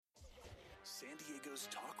San Diego's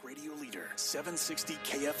talk radio leader, 760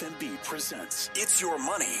 KFMB presents It's Your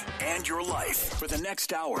Money and Your Life. For the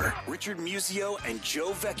next hour, Richard Musio and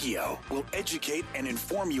Joe Vecchio will educate and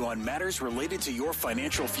inform you on matters related to your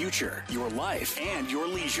financial future, your life, and your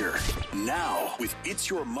leisure. Now, with It's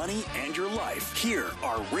Your Money and Your Life, here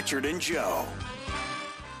are Richard and Joe.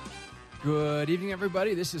 Good evening,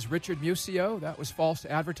 everybody. This is Richard Musio. That was false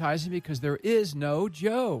advertising because there is no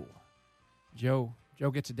Joe. Joe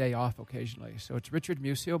gets a day off occasionally, so it's Richard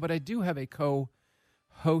Musio, but I do have a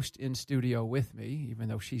co-host in studio with me, even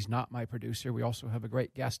though she's not my producer. We also have a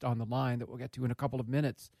great guest on the line that we'll get to in a couple of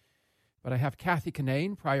minutes. But I have Kathy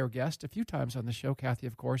Kinane, prior guest, a few times on the show. Kathy,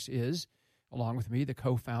 of course, is, along with me, the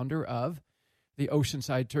co-founder of the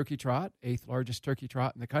Oceanside Turkey Trot, 8th largest turkey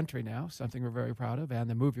trot in the country now, something we're very proud of, and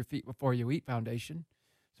the Move Your Feet Before You Eat Foundation.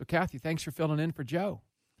 So, Kathy, thanks for filling in for Joe.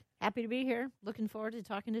 Happy to be here. Looking forward to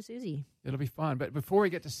talking to Susie. It'll be fun. But before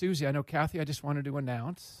we get to Susie, I know, Kathy, I just wanted to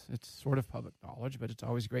announce, it's sort of public knowledge, but it's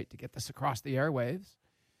always great to get this across the airwaves.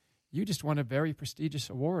 You just won a very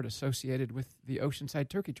prestigious award associated with the Oceanside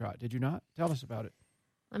Turkey Trot, did you not? Tell us about it.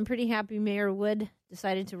 I'm pretty happy Mayor Wood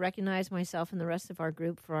decided to recognize myself and the rest of our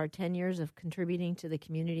group for our 10 years of contributing to the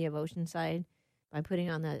community of Oceanside by putting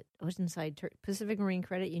on the Oceanside Pacific Marine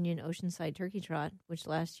Credit Union Oceanside Turkey Trot, which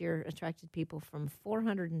last year attracted people from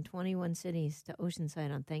 421 cities to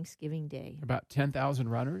Oceanside on Thanksgiving Day. About 10,000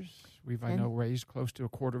 runners. I know, raised close to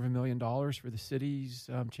 $250,000 for the city's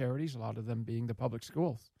charities, a lot of them being the public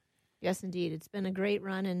schools. Yes, indeed. It's been a great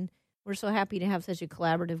run, and we're so happy to have such a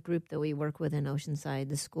collaborative group that we work with in Oceanside,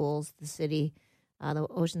 the schools, the city, the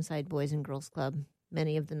Oceanside Boys and Girls Club.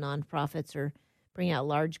 Many of the nonprofits are bringing out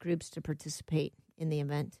large groups to participate in the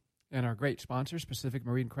event. And our great sponsors, Pacific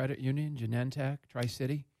Marine Credit Union, Genentech,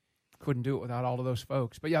 Tri-City. Couldn't do it without all of those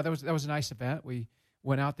folks. But yeah, that was a nice event. We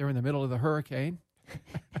went out there in the middle of the hurricane.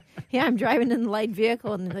 Yeah, I'm driving in the light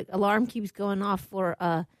vehicle, and the alarm keeps going off for,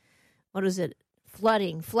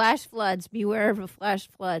 flooding, flash floods. Beware of a flash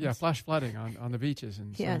flood. Yeah, flash flooding on the beaches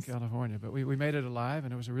in Southern California. But we made it alive,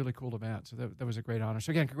 and it was a really cool event. So that was a great honor.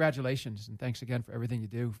 So again, congratulations, and thanks again for everything you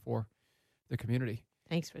do for the community.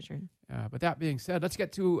 Thanks, Richard. But that being said, let's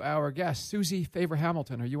get to our guest, Susie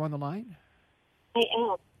Favor-Hamilton. Are you on the line? I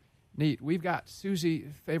am. Neat. We've got Susie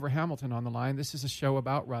Favor-Hamilton on the line. This is a show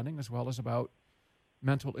about running as well as about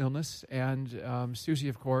mental illness. And Susie,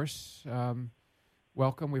 of course,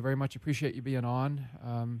 welcome. We very much appreciate you being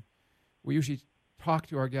on. We usually talk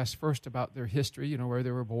to our guests first about their history, where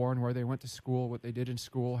they were born, where they went to school, what they did in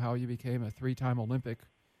school, how you became a 3-time Olympic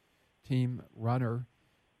team runner.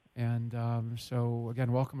 And so,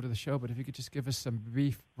 again, welcome to the show. But if you could just give us some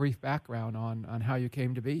brief background on how you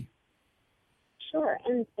came to be. Sure,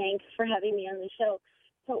 and thanks for having me on the show.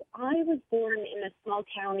 So I was born in a small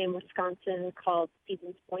town in Wisconsin called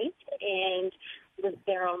Stevens Point, and lived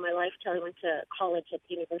there all my life till I went to college at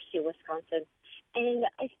the University of Wisconsin. And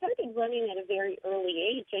I started running at a very early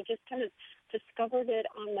age. I just kind of discovered it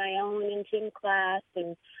on my own in gym class,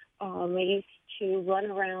 and I used to run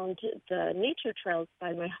around the nature trails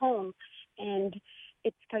by my home. And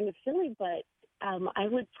it's kind of silly, but I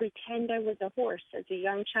would pretend I was a horse as a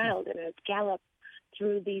young child, and I'd gallop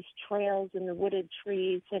through these trails in the wooded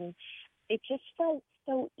trees, and it just felt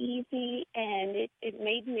so easy, and it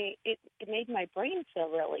made my brain feel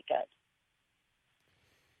really good.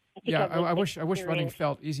 I wish running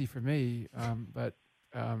felt easy for me, but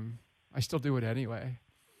I still do it anyway.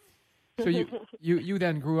 So you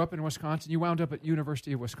then grew up in Wisconsin. You wound up at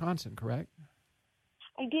University of Wisconsin, correct?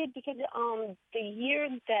 I did, because the year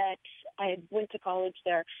that I went to college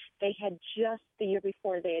there, the year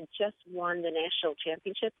before, they had just won the national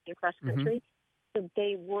championship in cross country. Mm-hmm. So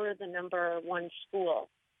they were the number one school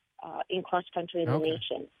in cross country in the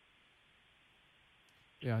nation.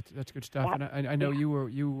 Yeah, that's good stuff. And I know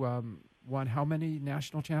you won how many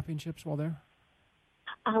national championships while there?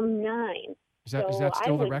 9. Is that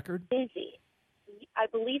still the record? Busy. I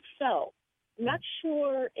believe so. I'm not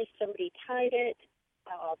sure if somebody tied it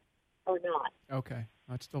or not. Okay.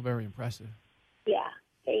 That's still very impressive. Yeah,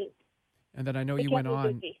 thanks. And then I know you went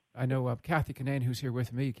on. I know Kathy Kinane, who's here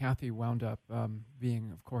with me. Kathy wound up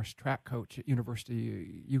being, of course, track coach at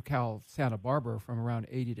University UCal Santa Barbara from around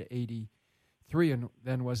 80 to 83, and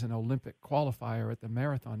then was an Olympic qualifier at the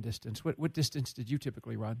marathon distance. What distance did you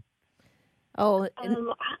typically run? Go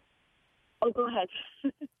ahead.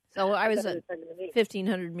 So I was a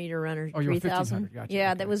 1,500-meter runner. Oh, you were 1,500. Gotcha. Yeah,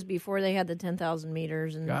 okay. That was before they had the 10,000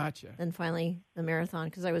 meters. And gotcha. Then finally the marathon,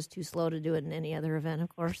 because I was too slow to do it in any other event, of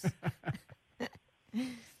course.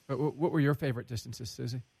 But what were your favorite distances,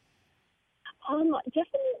 Susie?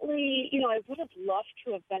 Definitely actually, I would have loved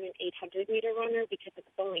to have been an 800-meter runner because it's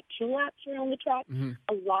only 2 laps around the track,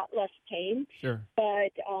 a lot less tame. Sure.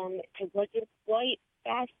 But I wasn't quite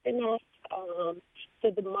fast enough.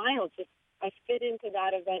 So the miles, I fit into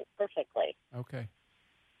that event perfectly. Okay.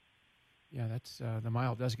 Yeah, that's the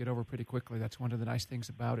mile does get over pretty quickly. That's one of the nice things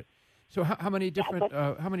about it. So how many different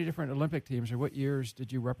Olympic teams, or what years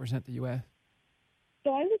did you represent the U.S.?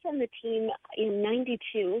 So I was on the team in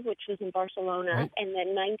 92, which was in Barcelona, right. and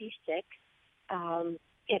then 96,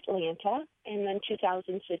 Atlanta, and then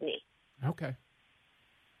 2000, Sydney. Okay.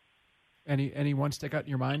 Any one stick out in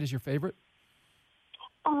your mind as your favorite?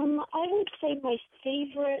 I would say my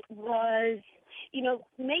favorite was,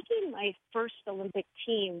 making my first Olympic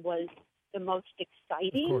team was the most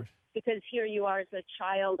exciting. Of course. Because here you are as a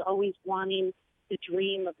child always wanting the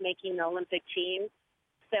dream of making the Olympic team.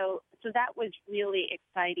 So that was really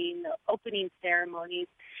exciting, the opening ceremonies.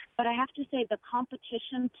 But I have to say the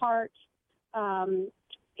competition part,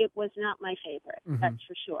 it was not my favorite, that's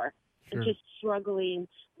for sure. Sure. Just struggling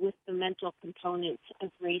with the mental components of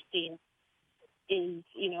racing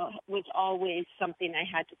was always something I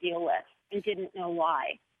had to deal with and didn't know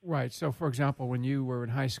why. Right. So, for example, when you were in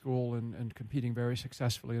high school and competing very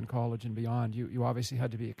successfully in college and beyond, you obviously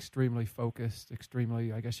had to be extremely focused,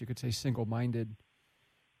 extremely, I guess you could say, single-minded,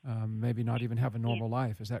 maybe not even have a normal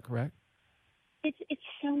life. Is that correct? It's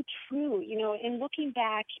so true. In looking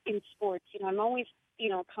back in sports, I'm always,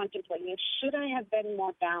 contemplating, should I have been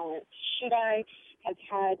more balanced? Should I have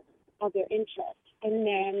had other interests? And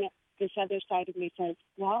then this other side of me says,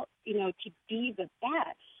 well, to be the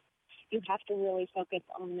best, you have to really focus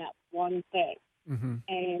on that one thing.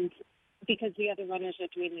 And because the other runners are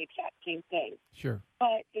doing the exact same thing. Sure.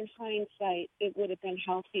 But in hindsight, it would have been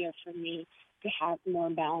healthier for me to have more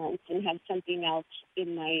balance and have something else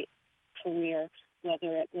in my career,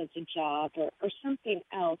 whether it was a job or something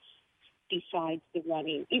else besides the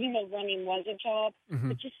running. Even though running was a job,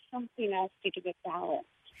 but just something else to give it balance.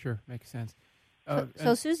 Sure, makes sense.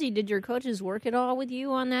 So, Susie, did your coaches work at all with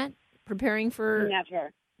you on that, preparing for?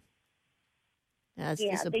 Never. That's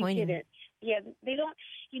yeah, disappointing. They didn't. Yeah, they don't.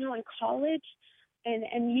 In college,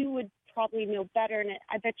 and you would probably know better, and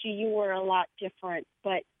I bet you were a lot different,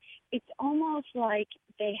 but it's almost like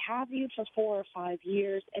they have you for 4 or 5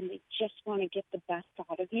 years, and they just want to get the best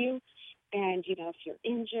out of you. And, if you're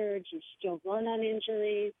injured, you still run on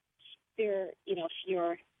injuries.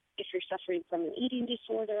 If you're suffering from an eating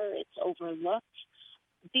disorder, it's overlooked.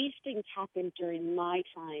 These things happened during my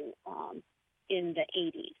time in the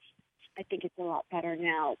 80s. I think it's a lot better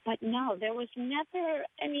now. But no, there was never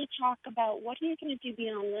any talk about what are you going to do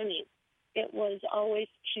beyond running. It was always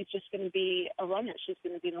she's just going to be a runner. She's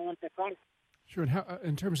going to be an Olympic runner. Sure. And how,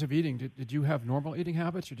 in terms of eating, did you have normal eating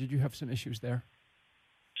habits, or did you have some issues there?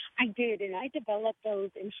 I did, and I developed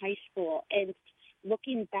those in high school. And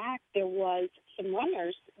looking back, there was some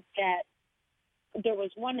runners that there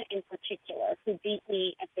was one in particular who beat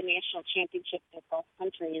me at the national championship in cross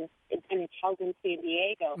country, and it's held in San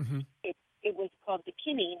Diego. It was called the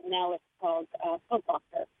Kinney, and now it's called Foot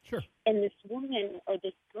Locker. Sure. And this woman or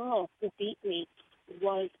this girl who beat me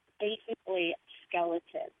was basically a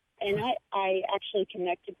skeleton. And I actually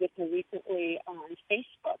connected with her recently on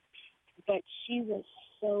Facebook, but she was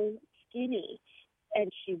so skinny,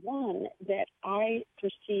 and she won, that I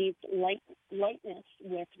perceived lightness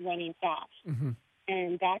with running fast.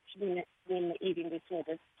 And that's when the eating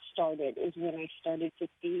disorder started, is when I started to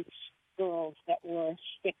see girls that were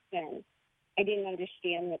stick thin. I didn't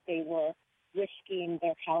understand that they were risking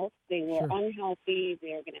their health. They were unhealthy. They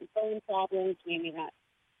were going to have bone problems, maybe not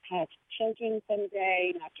have children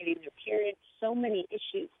someday, not getting their period, so many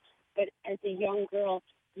issues. But as a young girl,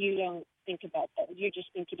 you don't think about that. You're just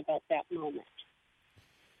thinking about that moment.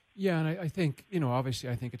 Yeah, and I think, obviously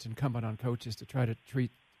I think it's incumbent on coaches to try to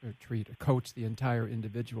coach the entire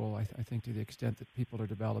individual. I think to the extent that people are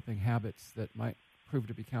developing habits that might prove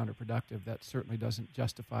to be counterproductive, that certainly doesn't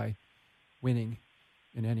justify winning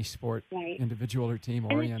in any sport, individual or team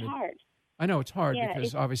oriented. And it's hard. I know it's hard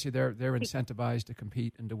because obviously they're incentivized to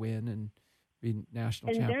compete and to win and be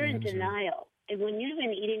national champions. And they're in denial. And when you have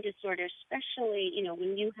an eating disorder, especially,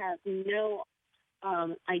 when you have no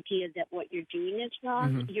idea that what you're doing is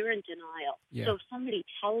wrong, you're in denial. Yeah. So if somebody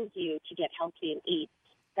tells you to get healthy and eat,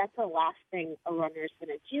 that's the last thing a runner is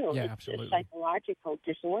going to do. Yeah, it's absolutely. a psychological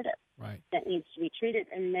disorder that needs to be treated.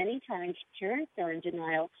 And many times parents are in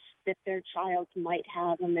denial that their child might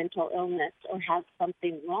have a mental illness or have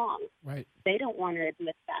something wrong. Right. They don't want to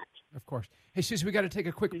admit that. Of course. Hey, Susie, we got to take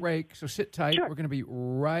a quick break, so sit tight. Sure. We're going to be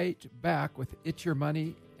right back with It's Your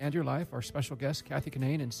Money and Your Life. Our special guests, Kathy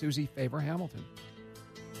Kinane and Susie Faber-Hamilton.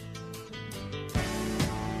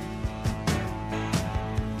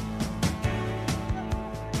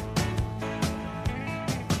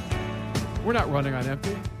 We're not running on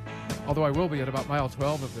empty, although I will be at about mile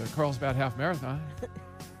 12 of the Carlsbad Half Marathon.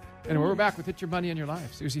 Anyway, we're back with Hit Your Money in Your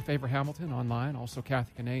Life. Susie Favor-Hamilton online, also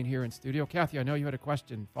Kathy Kinane here in studio. Kathy, I know you had a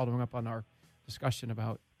question following up on our discussion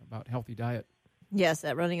about healthy diet. Yes,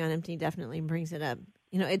 that running on empty definitely brings it up.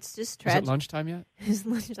 You know, it's just tragic. Is it lunchtime yet? It's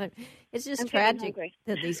lunchtime. It's just I'm tragic hungry.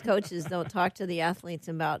 that these coaches don't talk to the athletes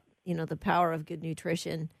about, you know, the power of good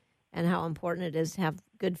nutrition and how important it is to have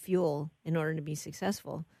good fuel in order to be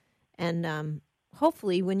successful. And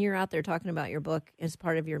hopefully when you're out there talking about your book as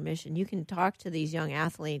part of your mission, you can talk to these young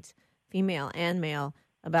athletes, female and male,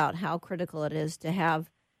 about how critical it is to have,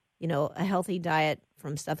 you know, a healthy diet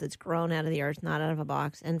from stuff that's grown out of the earth, not out of a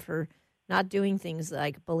box, and for not doing things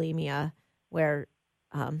like bulimia, where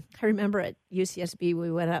I remember at UCSB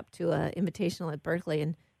we went up to an invitational at Berkeley,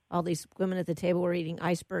 and all these women at the table were eating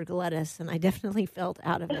iceberg lettuce, and I definitely felt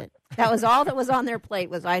out of it. That was all that was on their plate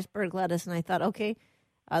was iceberg lettuce, and I thought, okay,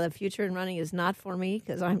 the future in running is not for me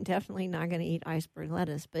because I'm definitely not going to eat iceberg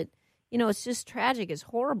lettuce. But, you know, it's just tragic. It's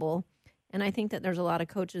horrible. And I think that there's a lot of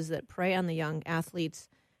coaches that prey on the young athletes'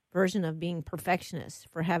 version of being perfectionists,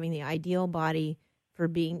 for having the ideal body, for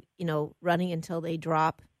being, you know, running until they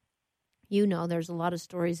drop. You know, there's a lot of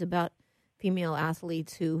stories about female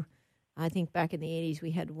athletes who, I think back in the 80s,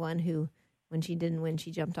 we had one who, when she didn't win,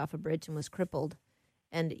 she jumped off a bridge and was crippled.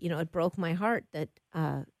 And, you know, it broke my heart that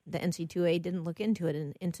the NC2A didn't look into it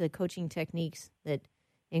and into coaching techniques that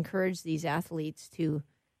encourage these athletes to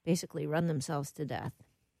basically run themselves to death.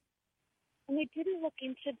 And they didn't look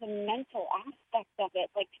into the mental aspect of it.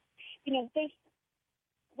 Like, you know,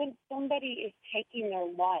 when somebody is taking their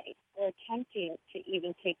life or attempting to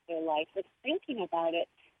even take their life or thinking about it,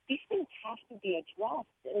 these things have to be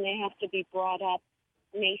addressed and they have to be brought up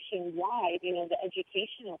nationwide, you know, the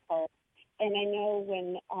educational part. And I know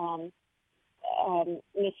when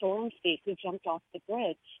Miss Ormsby, who jumped off the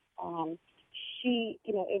bridge, she,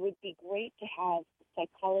 you know, it would be great to have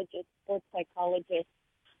psychologists, sports psychologists,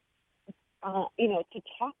 you know, to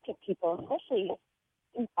talk to people, especially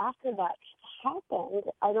after that happened.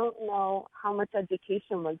 I don't know how much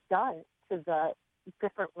education was done to the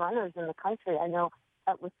different runners in the country. I know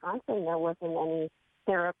at Wisconsin there wasn't any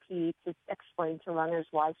therapy to explain to runners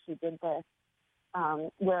why she did this.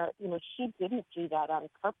 Where, you know, she didn't do that on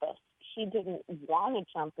purpose. She didn't want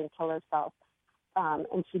to jump and kill herself,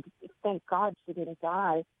 and she, thank God she didn't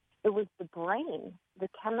die. It was the brain, the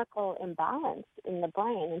chemical imbalance in the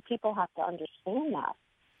brain, and people have to understand that.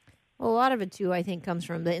 Well, a lot of it, too, I think, comes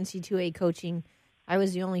from the NC2A coaching. I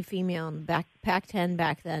was the only female in Pac-10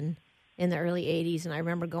 back then in the early 80s, and I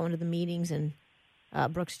remember going to the meetings, and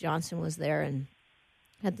Brooks Johnson was there, and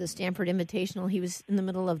at the Stanford Invitational, he was in the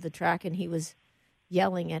middle of the track, and he was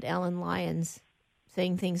yelling at Ellen Lyons,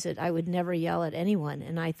 saying things that I would never yell at anyone.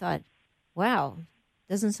 And I thought, wow,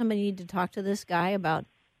 doesn't somebody need to talk to this guy about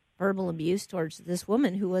verbal abuse towards this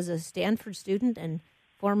woman who was a Stanford student and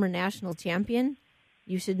former national champion?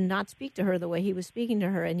 You should not speak to her the way he was speaking to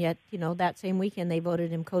her. And yet, you know, that same weekend they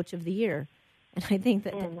voted him Coach of the Year. And I think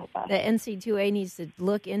that the NC2A needs to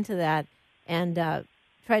look into that and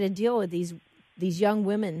try to deal with these young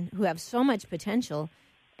women who have so much potential.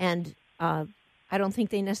 And I don't think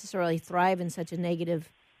they necessarily thrive in such a negative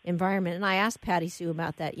environment. And I asked Patty Sue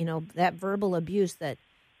about that, you know, that verbal abuse that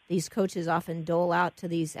these coaches often dole out to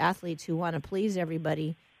these athletes who want to please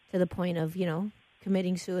everybody to the point of, you know,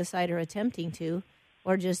 committing suicide or attempting to,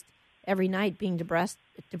 or just every night being depressed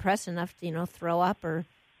enough to, you know, throw up or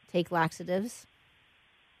take laxatives.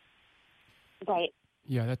 Right.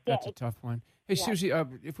 Yeah, that's a tough one. Hey, yeah. Susie,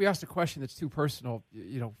 if we asked a question that's too personal,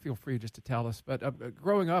 you know, feel free just to tell us. But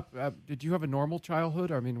growing up, did you have a normal childhood?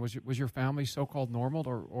 I mean, was your family so-called normal,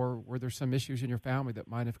 or were there some issues in your family that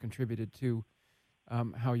might have contributed to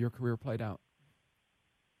how your career played out?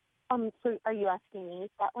 So are you asking me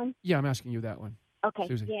that one? Yeah, I'm asking you that one. Okay,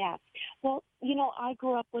 Susie. Yeah. Well, you know, I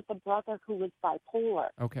grew up with a brother who was bipolar.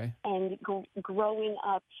 Okay. And growing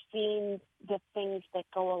up, seeing the things that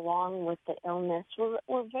go along with the illness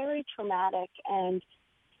were very traumatic. And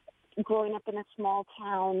growing up in a small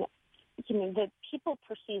town, you know, the people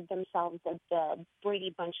perceive themselves as the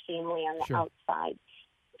Brady Bunch family on the outside,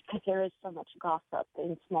 because there is so much gossip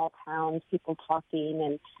in small towns, people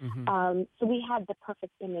talking. And so we had the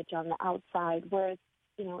perfect image on the outside, whereas,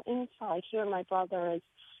 you know, inside here, my brother is,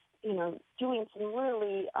 you know, doing some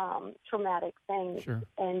really traumatic things. Sure.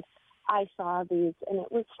 And I saw these, and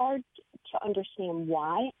it was hard to understand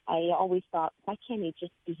why. I always thought, why can't he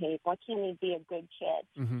just behave? Why can't he be a good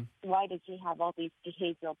kid? Why does he have all these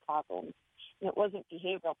behavioral problems? And it wasn't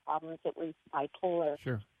behavioral problems, it was bipolar.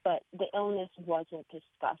 Sure. But the illness wasn't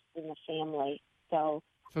discussed in the family. So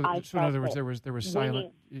So in other words, there was winning,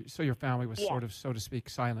 silent. So your family was yeah. sort of, so to speak,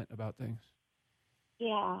 silent about things.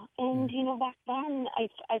 Yeah, and back then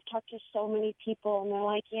I've talked to so many people, and they're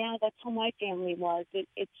like, "Yeah, that's how my family was."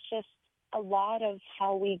 It's just a lot of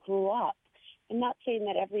how we grew up. I'm not saying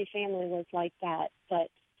that every family was like that, but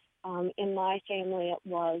in my family it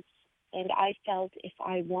was. And I felt if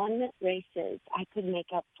I won races, I could make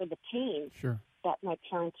up for the pain Sure. that my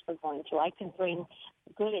parents were going through. I could bring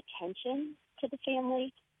good attention to the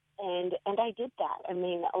family, and I did that. I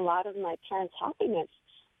mean, a lot of my parents' happiness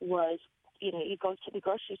was, you go to the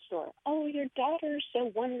grocery store. Oh, your daughter's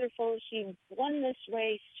so wonderful. She won this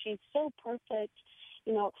race. She's so perfect.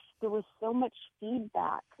 There was so much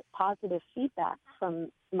feedback, positive feedback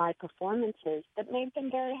from my performances that made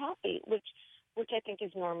them very happy, which I think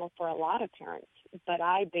is normal for a lot of parents. But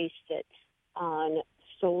I based it on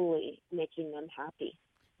solely making them happy.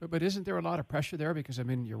 But isn't there a lot of pressure there? Because, I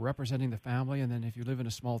mean, you're representing the family, and then if you live in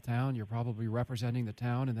a small town, you're probably representing the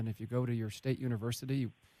town. And then if you go to your state university,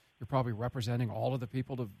 you're probably representing all of the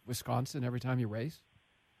people of Wisconsin every time you race.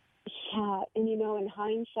 Yeah, and in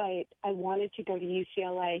hindsight, I wanted to go to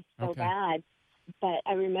UCLA so bad. But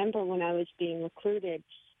I remember when I was being recruited,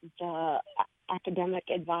 the academic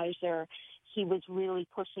advisor, he was really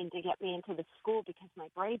pushing to get me into the school because my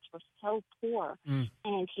grades were so poor.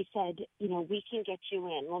 And he said, we can get you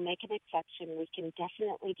in. We'll make an exception. We can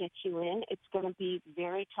definitely get you in. It's going to be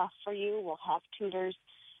very tough for you. We'll have tutors,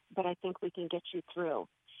 but I think we can get you through.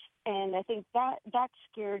 And I think that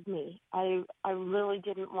scared me. I really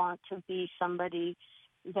didn't want to be somebody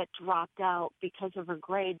that dropped out because of her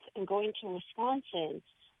grades. And going to Wisconsin,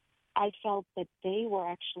 I felt that they were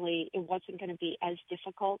actually, it wasn't going to be as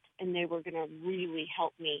difficult, and they were going to really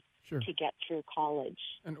help me to get through college.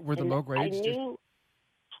 And were the low grades?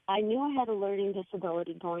 I knew I had a learning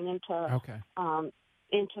disability going into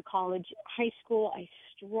college. High school, I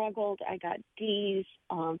struggled. I got D's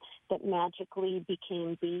that magically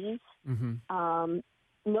became B's. None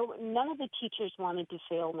of the teachers wanted to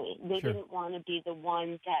fail me. They didn't want to be the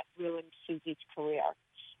one that ruined Susie's career.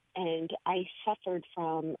 And I suffered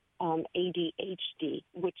from ADHD,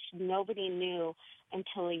 which nobody knew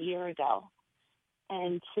until a year ago.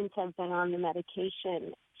 And since I've been on the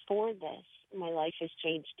medication for this, my life has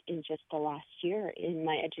changed in just the last year. In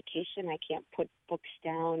my education, I can't put books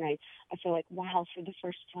down. I feel like, wow, for the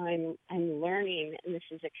first time, I'm learning, and this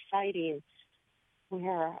is exciting.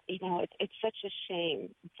 Where, it's such a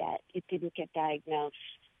shame that it didn't get diagnosed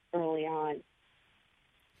early on.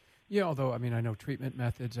 Yeah, although, I mean, I know treatment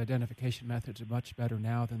methods, identification methods are much better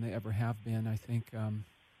now than they ever have been. I think,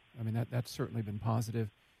 that's certainly been positive.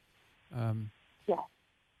 But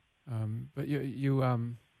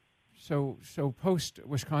so post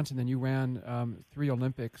Wisconsin, then you ran 3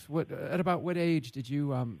 Olympics. At about what age did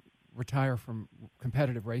you retire from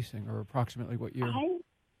competitive racing, or approximately what year?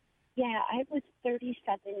 I was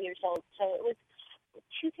 37 years old, so it was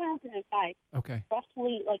 2005. Okay.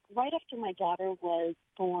 Roughly, right after my daughter was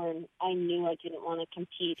born, I knew I didn't want to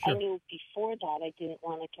compete. Sure. I knew before that I didn't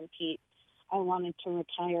want to compete. I wanted to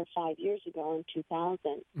retire 5 years ago in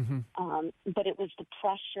 2000. But it was the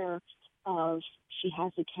pressure of, she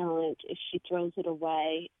has a talent. If she throws it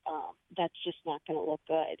away, that's just not going to look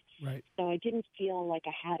good. Right. So I didn't feel like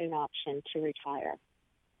I had an option to retire.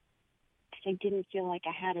 I didn't feel like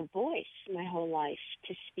I had a voice my whole life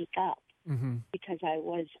to speak up. Because I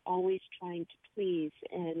was always trying to please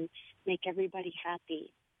and make everybody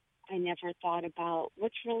happy. I never thought about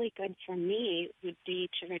what's really good for me would be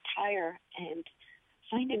to retire and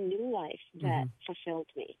find a new life that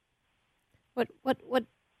fulfilled me. What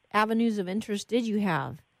avenues of interest did you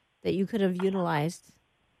have that you could have utilized?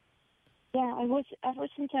 Yeah, ever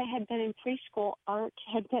since I had been in preschool, art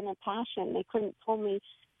had been a passion. They couldn't pull me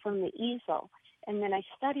from the easel. And then I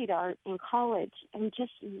studied art in college and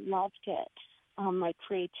just loved it. My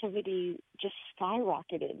creativity just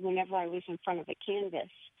skyrocketed. Whenever I was in front of a canvas,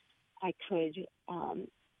 I could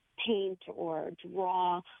paint or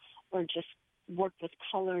draw or just work with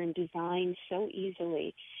color and design so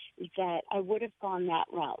easily that I would have gone that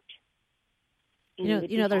route in the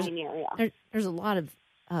design area. There's a lot of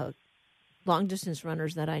long-distance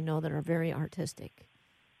runners that I know that are very artistic.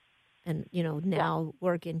 And, now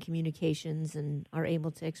work in communications and are able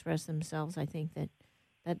to express themselves. I think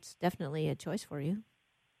that's definitely a choice for you.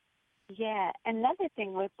 Yeah. Another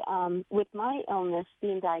thing with my illness,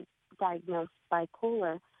 being diagnosed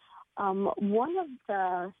bipolar, one of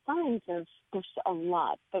the signs of, there's a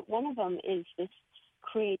lot, but one of them is this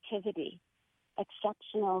creativity.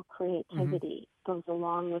 Exceptional creativity goes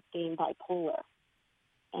along with being bipolar.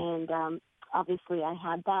 And obviously I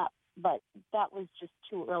had that but that was just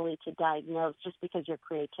too early to diagnose. Just because you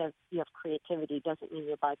have creativity doesn't mean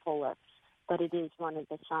you're bipolar. But it is one of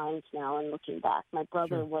the signs now. And looking back, my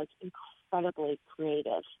brother was incredibly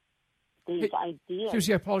creative. These ideas.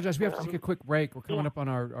 Susie, I apologize. We have to take a quick break. We're coming up on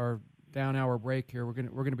our down hour break here. We're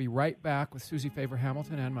gonna be right back with Susie Favor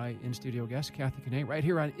Hamilton and my in-studio guest, Kathy Kinane, right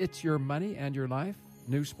here on It's Your Money and Your Life.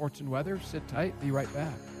 News, sports, and weather. Sit tight. Be right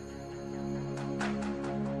back.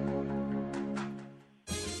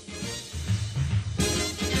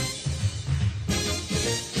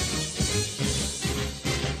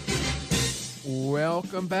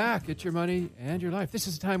 Welcome back. It's Your Money and Your Life. This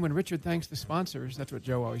is a time when Richard thanks the sponsors. That's what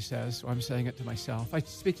Joe always says, so I'm saying it to myself. I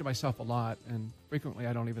speak to myself a lot, and frequently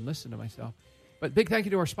I don't even listen to myself. But big thank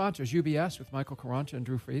you to our sponsors, UBS with Michael Carrancha and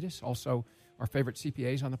Drew Freitas. Also, our favorite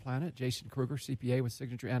CPAs on the planet, Jason Kruger, CPA with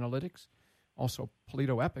Signature Analytics. Also,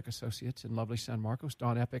 Polito Epic Associates in lovely San Marcos.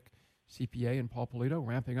 Don Epic, CPA, and Paul Polito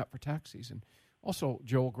ramping up for tax season. Also,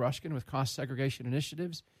 Joel Grushkin with Cost Segregation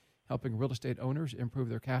Initiatives, helping real estate owners improve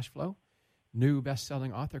their cash flow. New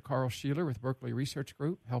best-selling author Carl Sheeler with Berkeley Research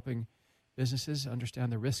Group, helping businesses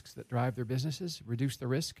understand the risks that drive their businesses, reduce the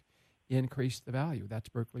risk, increase the value. That's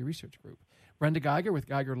Berkeley Research Group. Brenda Geiger with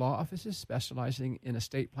Geiger Law Offices, specializing in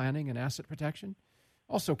estate planning and asset protection.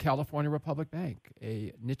 Also, California Republic Bank,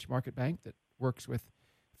 a niche market bank that works with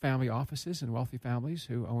family offices and wealthy families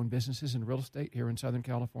who own businesses in real estate here in Southern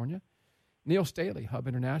California. Neil Staley, Hub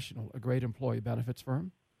International, a great employee benefits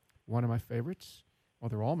firm, one of my favorites. Well,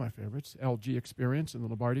 they're all my favorites. LG Experience and the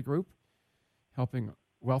Lombardi Group, helping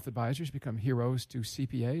wealth advisors become heroes to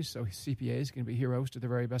CPAs, so CPAs can be heroes to their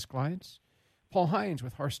very best clients. Paul Hines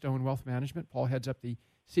with Hearthstone Wealth Management. Paul heads up the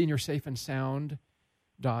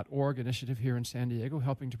SeniorSafeandSound.org initiative here in San Diego,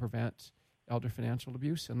 helping to prevent elder financial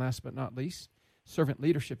abuse. And last but not least, Servant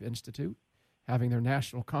Leadership Institute, having their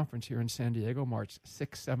national conference here in San Diego, March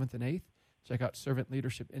 6th, 7th, and 8th. Check out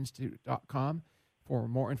servantleadershipinstitute.com for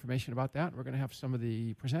more information about that. We're going to have some of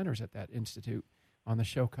the presenters at that institute on the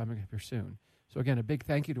show coming up here soon. So again, a big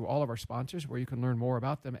thank you to all of our sponsors, where you can learn more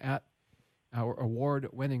about them at our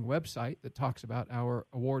award-winning website that talks about our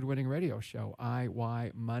award-winning radio show,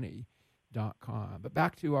 IYMoney.com. But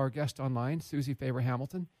back to our guest online, Susie Favor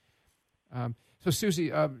Hamilton. So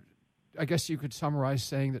Susie, I guess you could summarize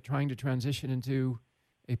saying that trying to transition into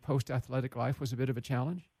a post-athletic life was a bit of a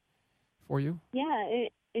challenge for you? Yeah,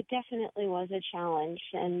 it definitely was a challenge.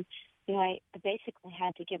 And, I basically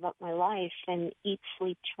had to give up my life and eat,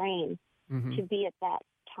 sleep, train to be at that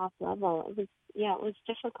top level. It was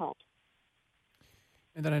difficult.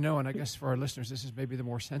 And then I know, and I guess for our listeners, this is maybe the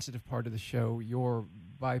more sensitive part of the show, your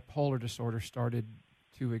bipolar disorder started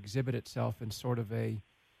to exhibit itself in sort of a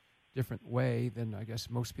different way than I guess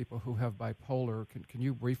most people who have bipolar. Can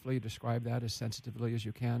you briefly describe that as sensitively as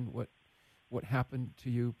you can? What happened to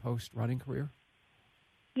you post-running career?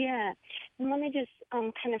 Yeah. And let me just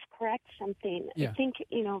kind of correct something. Yeah. I think,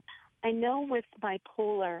 I know with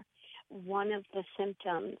bipolar, one of the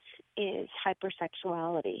symptoms is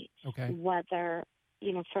hypersexuality. Okay. Whether,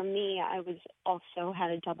 for me, I was also had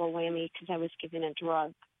a double whammy because I was given a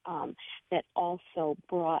drug that also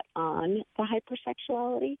brought on the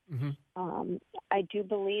hypersexuality. I do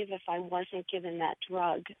believe if I wasn't given that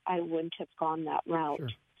drug, I wouldn't have gone that route. Sure.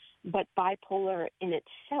 But bipolar in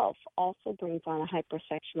itself also brings on a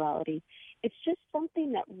hypersexuality. It's just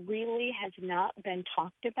something that really has not been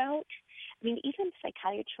talked about. I mean, even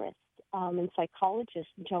psychiatrists and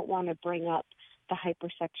psychologists don't want to bring up the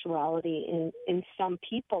hypersexuality in some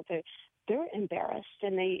people. They're embarrassed,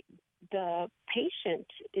 and the patient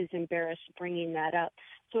is embarrassed bringing that up.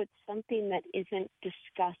 So it's something that isn't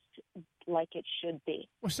discussed like it should be.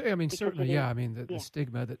 Well, certainly, yeah. The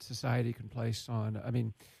stigma that society can place on,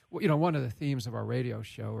 one of the themes of our radio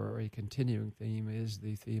show, or a continuing theme, is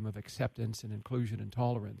the theme of acceptance and inclusion and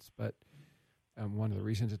tolerance. But one of the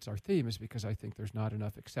reasons it's our theme is because I think there's not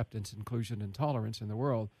enough acceptance, inclusion, and tolerance in the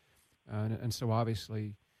world. And so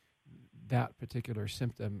obviously that particular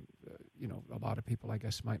symptom, a lot of people, I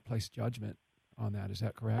guess, might place judgment on that. Is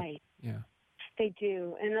that correct? Right. Yeah. They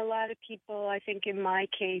do. And a lot of people, I think in my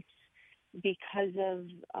case, because of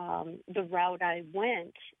the route I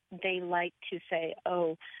went, they like to say,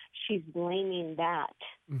 oh, she's blaming that.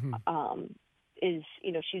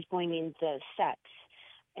 She's blaming the sex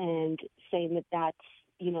and saying that that's,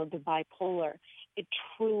 the bipolar. It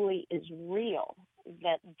truly is real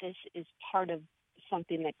that this is part of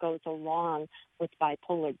something that goes along with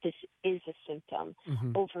bipolar. This is a symptom.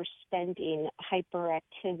 Overspending,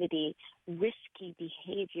 hyperactivity, risky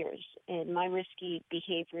behaviors. And my risky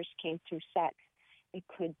behaviors came through sex. It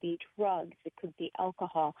could be drugs. It could be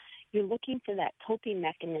alcohol. You're looking for that coping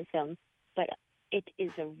mechanism, but it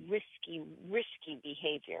is a risky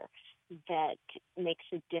behavior that makes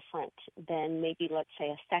it different than maybe, let's say,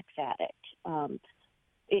 a sex addict.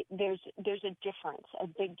 There's a difference, a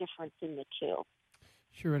big difference in the two.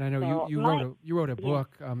 Sure, and I know you wrote a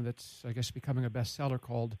book that's, I guess, becoming a bestseller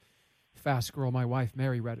called Fast Girl. My wife,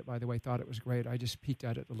 Mary, read it, by the way, thought it was great. I just peeked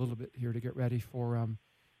at it a little bit here to get ready for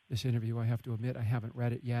this interview. I have to admit I haven't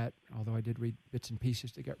read it yet, although I did read bits and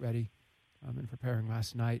pieces to get ready in preparing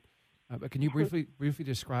last night. But can you briefly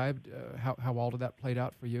describe how all of that played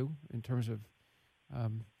out for you in terms of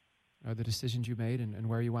the decisions you made and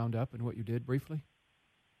where you wound up and what you did briefly?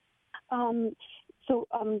 So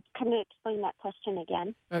can you explain that question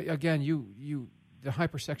again? Again, the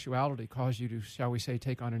hypersexuality caused you to, shall we say,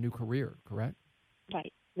 take on a new career, correct?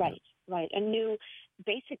 Right.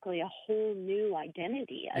 Basically a whole new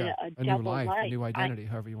identity, a new double life, a new identity,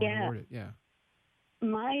 however you want to word it. Yeah.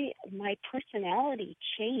 My personality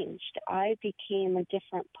changed. I became a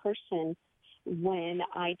different person when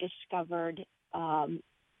I discovered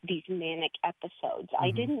these manic episodes. Mm-hmm.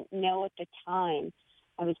 I didn't know at the time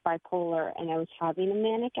I was bipolar and I was having a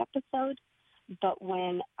manic episode, but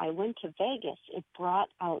when I went to Vegas, it brought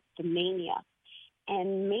out the mania.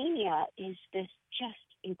 And mania is this just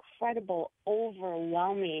incredible,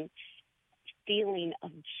 overwhelming feeling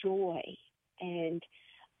of joy. And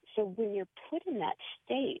so when you're put in that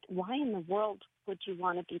state, why in the world would you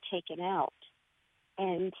want to be taken out?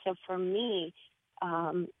 And so for me,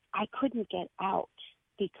 I couldn't get out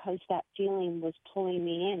because that feeling was pulling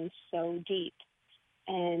me in so deep.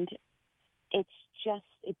 And it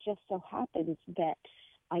just so happens that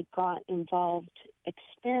I got involved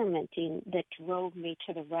experimenting that drove me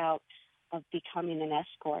to the route of becoming an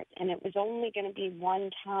escort. And it was only going to be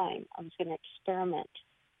one time I was going to experiment,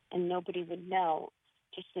 and nobody would know,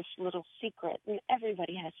 just this little secret. And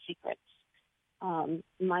everybody has secrets.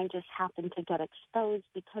 Mine just happened to get exposed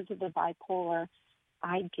because of the bipolar.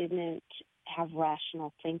 I didn't have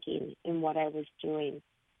rational thinking in what I was doing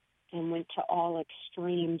and went to all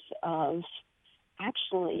extremes of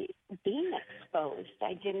actually being exposed.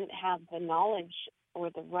 I didn't have the knowledge or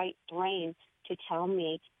the right brain to tell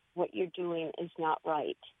me what you're doing is not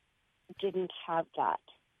right. Didn't have that.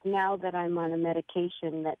 Now that I'm on a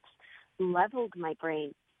medication that's leveled my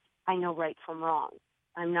brain, I know right from wrong.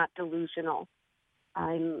 I'm not delusional.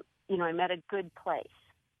 I'm at a good place.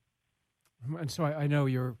 And so I know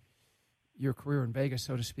your career in Vegas,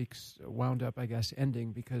 so to speak, wound up, I guess,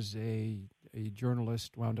 ending because a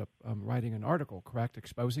journalist wound up writing an article, correct,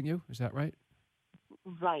 exposing you? Is that right?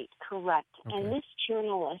 Right, correct. Okay. And this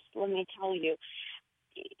journalist, let me tell you,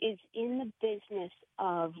 is in the business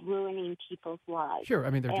of ruining people's lives. Sure. I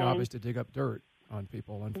mean, their job is to dig up dirt on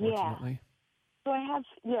people, unfortunately. Yeah. So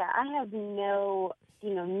I have no,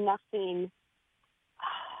 nothing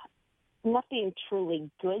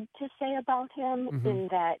truly good to say about him, Mm-hmm. in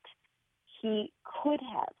that he could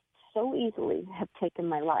have so easily have taken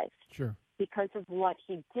my life. Sure. Because of what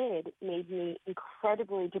he did made me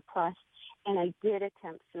incredibly depressed, and I did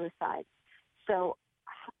attempt suicide. So,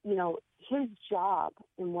 his job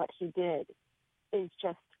in what he did is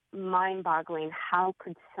just mind-boggling. How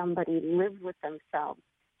could somebody live with themselves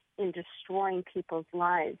in destroying people's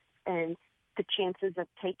lives? And the chances of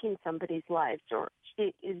taking somebody's lives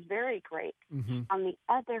is very great. Mm-hmm. On the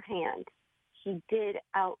other hand, he did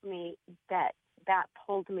out me. That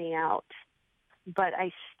pulled me out. But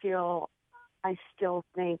I still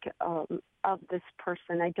think of this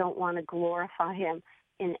person. I don't want to glorify him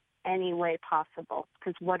in any way possible,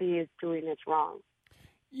 because what he is doing is wrong.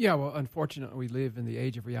 Yeah, well, unfortunately, we live in the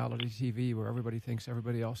age of reality TV where everybody thinks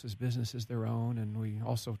everybody else's business is their own, and we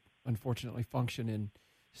also, unfortunately, function in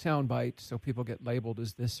sound bites, so people get labeled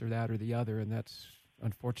as this or that or the other, and that's,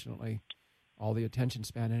 unfortunately, all the attention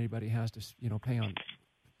span anybody has to,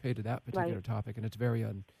 pay to that particular Right. topic, and it's very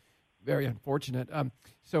unfortunate.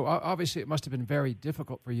 So obviously, it must have been very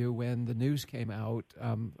difficult for you when the news came out.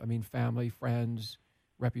 Family, friends,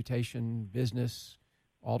 reputation, business,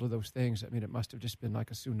 all of those things. I mean, it must have just been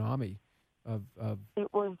like a tsunami of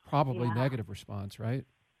It was probably negative response, right?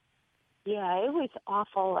 Yeah, it was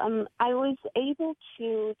awful. I was able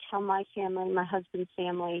to tell my family, my husband's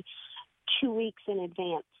family, 2 weeks in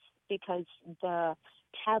advance, because the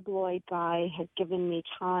tabloid guy had given me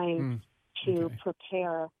time to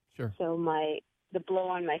prepare. Sure. So the blow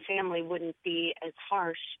on my family wouldn't be as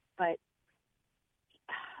harsh, but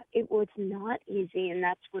it was not easy, and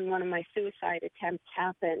that's when one of my suicide attempts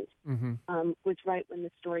happened. Mm-hmm. Was right when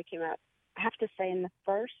the story came out. I have to say, in the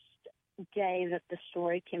first day that the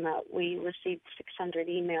story came out, we received 600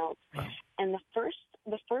 emails. Wow. And the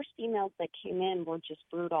first emails that came in were just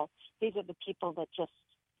brutal. These are the people that just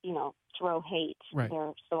throw hate. Right.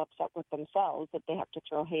 They're so upset with themselves that they have to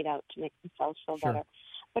throw hate out to make themselves feel Sure. better.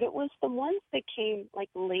 But it was the ones that came like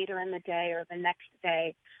later in the day or the next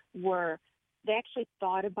day where they actually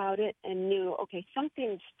thought about it and knew, okay,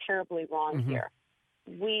 something's terribly wrong here.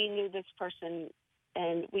 We knew this person,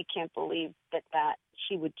 and we can't believe that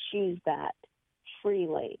she would choose that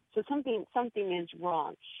freely. So something is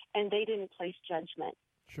wrong, and they didn't place judgment.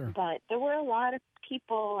 Sure. But there were a lot of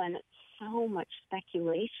people and so much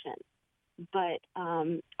speculation. But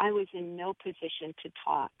I was in no position to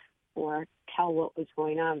talk or tell what was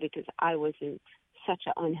going on because I was in such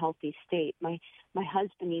an unhealthy state. My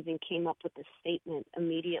husband even came up with a statement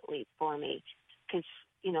immediately for me because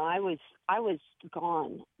I was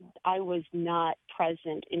gone. I was not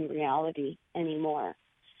present in reality anymore.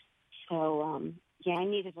 So I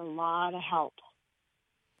needed a lot of help.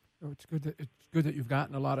 Oh, it's good that you've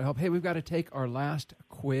gotten a lot of help. Hey, we've got to take our last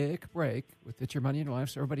quick break with It's Your Money and Your Life.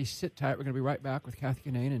 So everybody sit tight. We're going to be right back with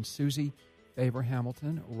Kathy Kinane and Susie Favor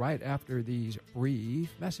Hamilton right after these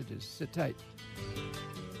brief messages. Sit tight.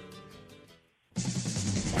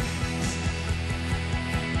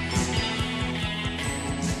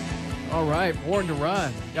 All right, Born to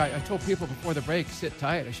Run. Yeah, I told people before the break, sit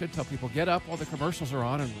tight. I should tell people, get up while the commercials are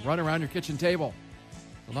on and run around your kitchen table.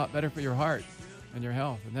 It's a lot better for your heart and your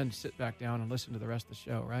health. And then sit back down and listen to the rest of the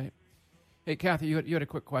show, right? Hey, Kathy, you had a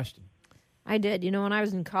quick question. I did. When I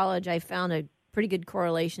was in college, I found a pretty good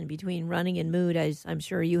correlation between running and mood, as I'm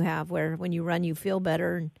sure you have, where when you run, you feel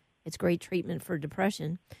better, and it's great treatment for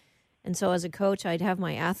depression. And so as a coach, I'd have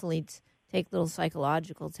my athletes take little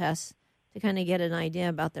psychological tests to kind of get an idea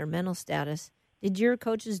about their mental status. Did your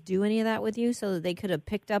coaches do any of that with you so that they could have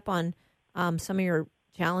picked up on some of your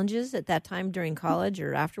challenges at that time during college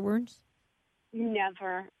or afterwards?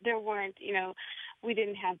 Never. There weren't, we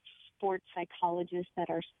didn't have sports psychologists at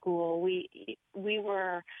our school.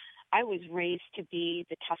 I was raised to be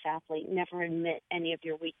the tough athlete. Never admit any of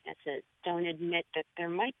your weaknesses. Don't admit that there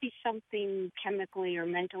might be something chemically or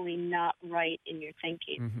mentally not right in your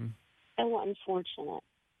thinking. So unfortunate.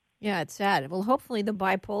 Yeah, it's sad. Well, hopefully the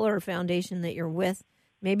Bipolar Foundation that you're with,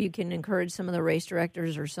 maybe you can encourage some of the race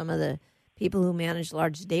directors or some of the people who manage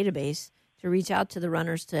large database to reach out to the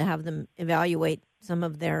runners to have them evaluate some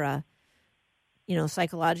of their,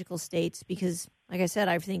 psychological states. Because, like I said,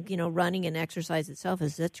 I think, running and exercise itself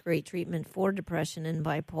is such great treatment for depression and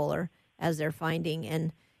bipolar, as they're finding.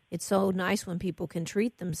 And it's so nice when people can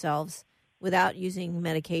treat themselves without using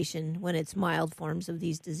medication when it's mild forms of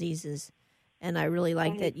these diseases. And I really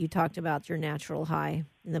like that you talked about your natural high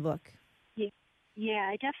in the book. Yeah,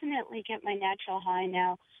 I definitely get my natural high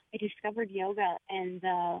now. I discovered yoga and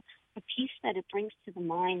the peace that it brings to the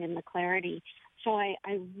mind and the clarity. So I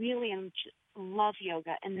really love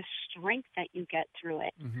yoga and the strength that you get through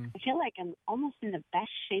it. I feel like I'm almost in the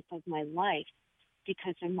best shape of my life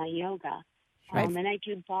because of my yoga. Right. And I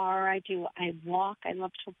do bar. I walk. I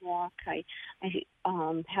love to walk. I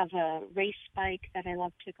have a race bike that I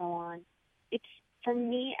love to go on. For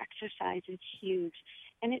me, exercise is huge,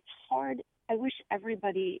 and it's hard. I wish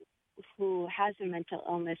everybody who has a mental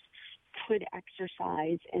illness could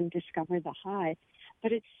exercise and discover the high,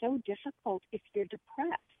 but it's so difficult if you're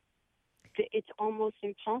depressed. It's almost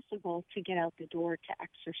impossible to get out the door to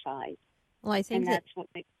exercise. Well, I think that's what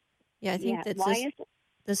makes. Yeah, I think that why is it?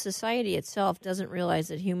 The society itself doesn't realize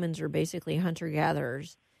that humans are basically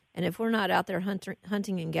hunter-gatherers, and if we're not out there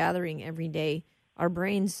hunting and gathering every day, our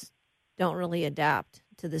brains don't really adapt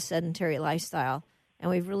to the sedentary lifestyle.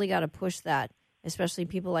 And we've really got to push that, especially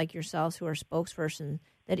people like yourselves who are spokesperson,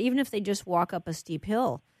 that even if they just walk up a steep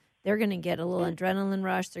hill, they're going to get a little adrenaline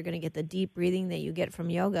rush. They're going to get the deep breathing that you get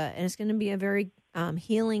from yoga. And it's going to be a very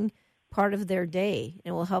healing part of their day.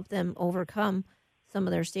 And it will help them overcome some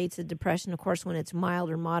of their states of depression, of course, when it's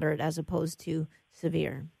mild or moderate as opposed to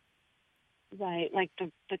severe. Right, like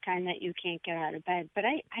the kind that you can't get out of bed. But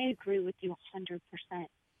I agree with you 100%.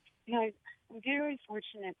 I'm very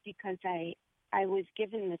fortunate because I was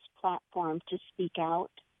given this platform to speak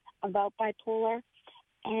out about bipolar,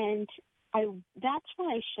 and that's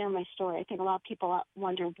why I share my story. I think a lot of people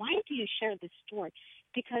wonder, why do you share this story?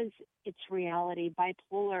 Because it's reality.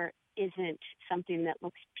 Bipolar isn't something that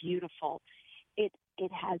looks beautiful. It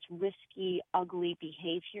has risky, ugly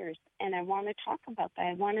behaviors, and I want to talk about that.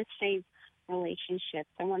 I want to save relationships.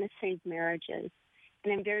 I want to save marriages,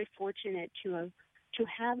 and I'm very fortunate to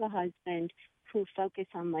have a husband who focused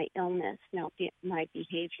on my illness, not my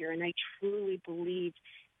behavior. And I truly believe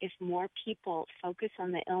if more people focus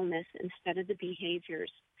on the illness instead of the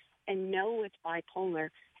behaviors and know with bipolar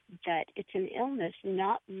that it's an illness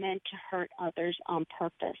not meant to hurt others on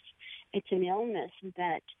purpose. It's an illness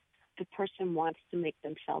that the person wants to make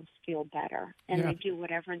themselves feel better, and they do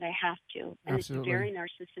whatever they have to, and Absolutely. it's very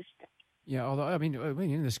narcissistic. Yeah, although, I mean,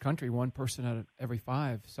 in this country, 1 person out of every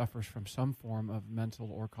 5 suffers from some form of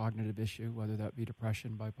mental or cognitive issue, whether that be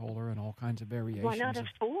depression, bipolar, and all kinds of variations. 1 out of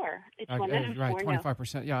 4. It's 1 out of 4 right, now.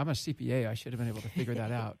 25%. Yeah, I'm a CPA. I should have been able to figure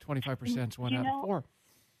that out. 25% is 1 out of 4.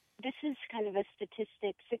 This is kind of a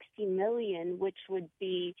statistic, 60 million, which would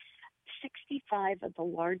be 65 of the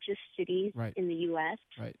largest cities in the U.S.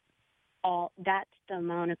 Right. That's the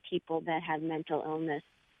amount of people that have mental illness.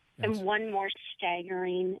 Yes. And one more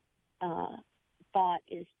staggering thought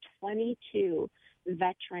is 22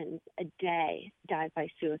 veterans a day die by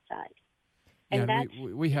suicide. And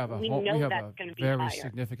yeah, we have a very higher.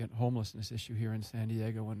 significant homelessness issue here in San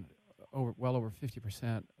Diego, and well over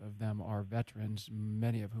 50% of them are veterans,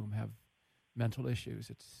 many of whom have mental issues.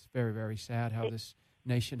 It's very, very sad how this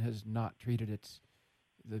nation has not treated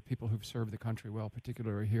the people who've served the country well,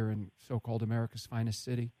 particularly here in so-called America's finest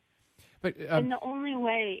city. But and the only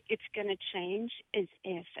way it's going to change is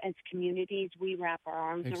if, as communities, we wrap our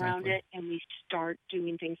arms around it and we start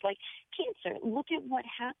doing things like cancer. Look at what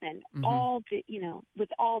happened. With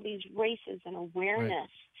all these races and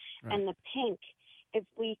awareness and the pink. If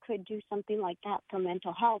we could do something like that for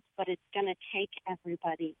mental health, but it's going to take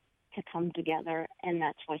everybody to come together, and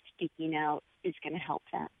that's why speaking out is going to help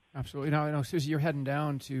that. Absolutely. Now, I know, Susie, you're heading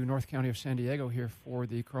down to North County of San Diego here for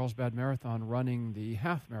the Carlsbad Marathon, running the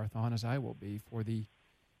half marathon, as I will be, for the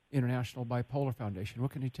International Bipolar Foundation.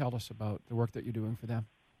 What can you tell us about the work that you're doing for them?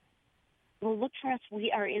 Well, look for us.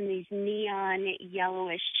 We are in these neon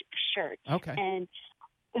yellowish shirts. Okay. And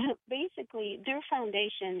basically, their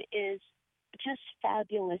foundation is just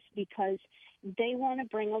fabulous because they want to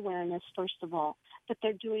bring awareness, first of all, but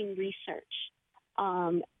they're doing research.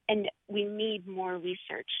 And we need more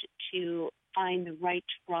research to find the right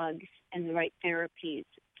drugs and the right therapies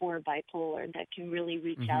for bipolar that can really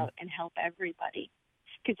reach out and help everybody.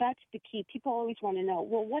 Because that's the key. People always want to know,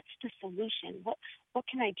 well, what's the solution? What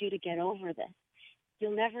can I do to get over this?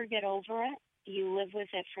 You'll never get over it. You live with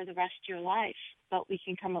it for the rest of your life. But we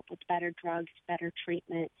can come up with better drugs, better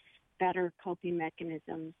treatment, better coping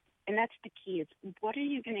mechanisms. And that's the key is what are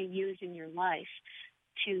you going to use in your life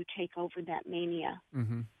to take over that mania?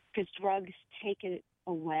 Because drugs take it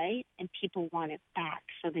away and people want it back.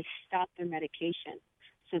 So they stop their medication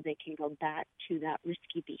so they can go back to that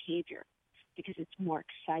risky behavior because it's more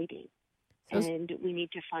exciting. And we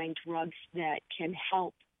need to find drugs that can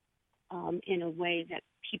help in a way that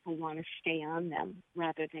people want to stay on them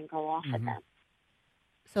rather than go off of them.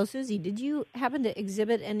 So, Susie, did you happen to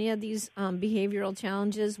exhibit any of these behavioral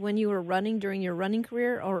challenges when you were running during your running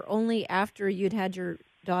career or only after you'd had your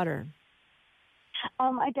daughter?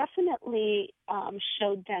 I definitely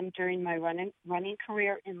showed them during my running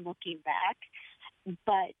career and looking back,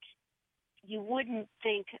 but you wouldn't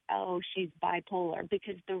think, oh, she's bipolar,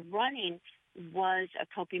 because the running was a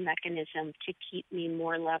coping mechanism to keep me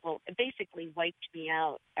more level. It basically wiped me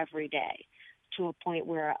out every day to a point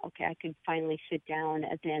where, okay, I could finally sit down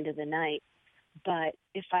at the end of the night. But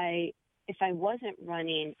if I wasn't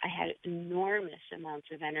running, I had enormous amounts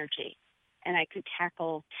of energy, and I could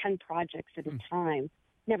tackle 10 projects at a time,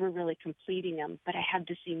 never really completing them, but I had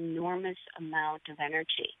this enormous amount of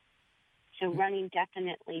energy. So running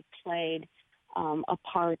definitely played a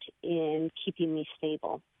part in keeping me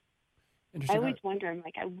stable. I always wonder,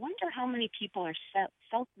 I wonder how many people are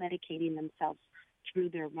self-medicating themselves through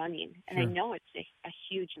their running. And I know it's a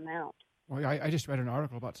huge amount. Well, I just read an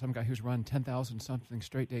article about some guy who's run 10,000-something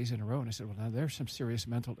straight days in a row, and I said, well, now there's some serious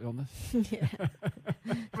mental illness.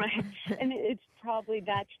 Right. And it's probably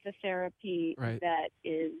that's the therapy that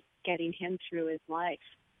is getting him through his life.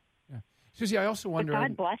 Yeah. Susie, I also wonder... But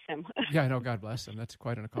God bless him. Yeah, I know, God bless him. That's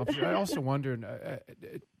quite an accomplishment. I also wonder,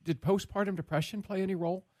 did postpartum depression play any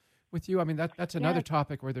role with you? I mean, that's another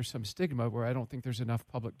topic where there's some stigma, where I don't think there's enough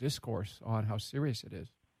public discourse on how serious it is.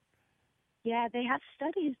 Yeah, they have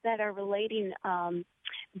studies that are relating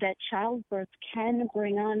that childbirth can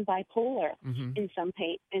bring on bipolar in some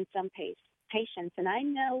patients. And I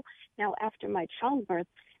know now after my childbirth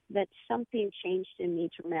that something changed in me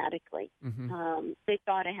dramatically. They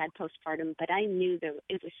thought I had postpartum, but I knew that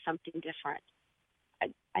it was something different.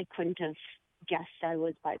 I couldn't have guessed I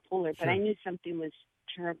was bipolar, but I knew something was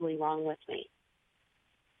terribly wrong with me.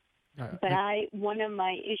 But one of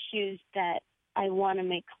my issues that I want to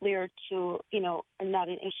make clear to, not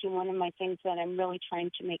an issue, one of my things that I'm really trying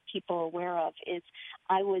to make people aware of is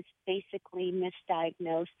I was basically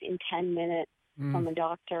misdiagnosed in 10 minutes from a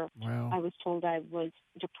doctor. Wow. I was told I was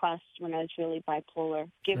depressed when I was really bipolar,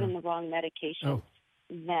 given the wrong medication.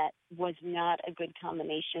 that was not a good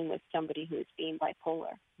combination with somebody who was being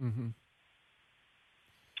bipolar. Mm-hmm.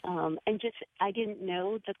 And just, I didn't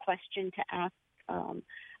know the question to ask.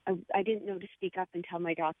 I didn't know to speak up and tell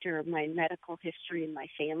my doctor my medical history and my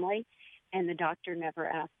family, and the doctor never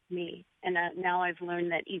asked me. And now I've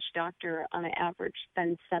learned that each doctor, on an average,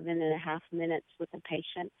 spends 7.5 minutes with a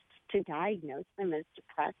patient to diagnose them as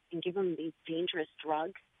depressed and give them these dangerous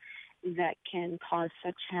drugs that can cause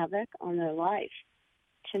such havoc on their life.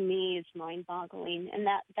 To me, is mind-boggling, and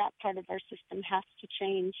that part of our system has to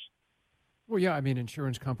change. Well, yeah, I mean,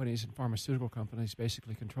 insurance companies and pharmaceutical companies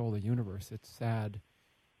basically control the universe. It's sad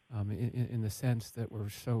in the sense that we're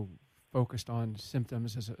so focused on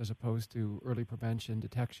symptoms as opposed to early prevention,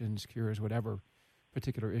 detections, cures, whatever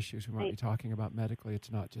particular issues we might be talking about medically.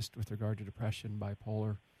 It's not just with regard to depression,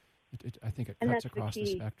 bipolar. I think it cuts across the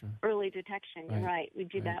spectrum. Early detection, you're right. We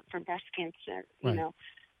do that for breast cancer, you know,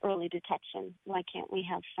 early detection. Why can't we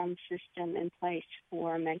have some system in place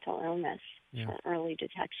for mental illness for early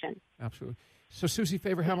detection? Absolutely. So, Susie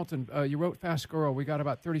Favor-Hamilton, you wrote Fast Girl. We got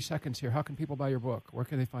about 30 seconds here. How can people buy your book? Where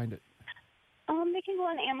can they find it? They can go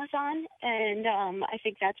on Amazon, and I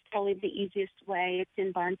think that's probably the easiest way. It's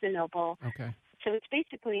in Barnes & Noble. Okay. So it's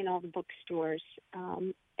basically in all the bookstores.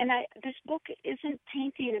 And this book isn't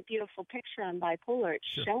painting a beautiful picture on bipolar.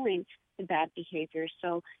 It's showing the bad behavior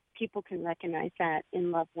so people can recognize that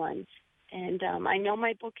in loved ones. And I know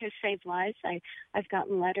my book has saved lives. I've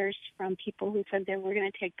gotten letters from people who said they were going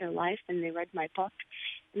to take their life, and they read my book.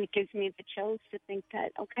 And it gives me the chills to think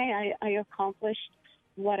that, okay, I accomplished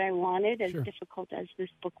what I wanted, as difficult as this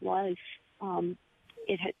book was.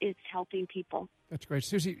 It's helping people. That's great.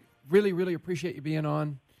 Susie, really, really appreciate you being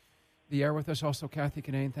on the air with us. Also, Kathy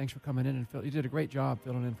Kinane, thanks for coming in. And you did a great job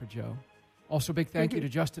filling in for Joe. Also, big thank you to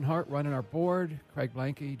Justin Hart running our board, Craig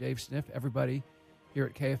Blanke, Dave Sniff, everybody here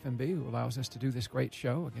at KFMB who allows us to do this great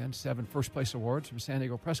show. Again, 7 first-place awards from San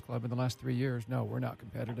Diego Press Club in the last 3 years. No, we're not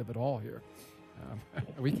competitive at all here.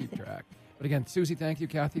 We keep track. But again, Susie, thank you.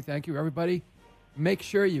 Kathy, thank you. Everybody, make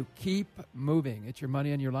sure you keep moving. It's your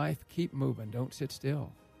money and your life. Keep moving. Don't sit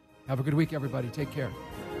still. Have a good week, everybody. Take care.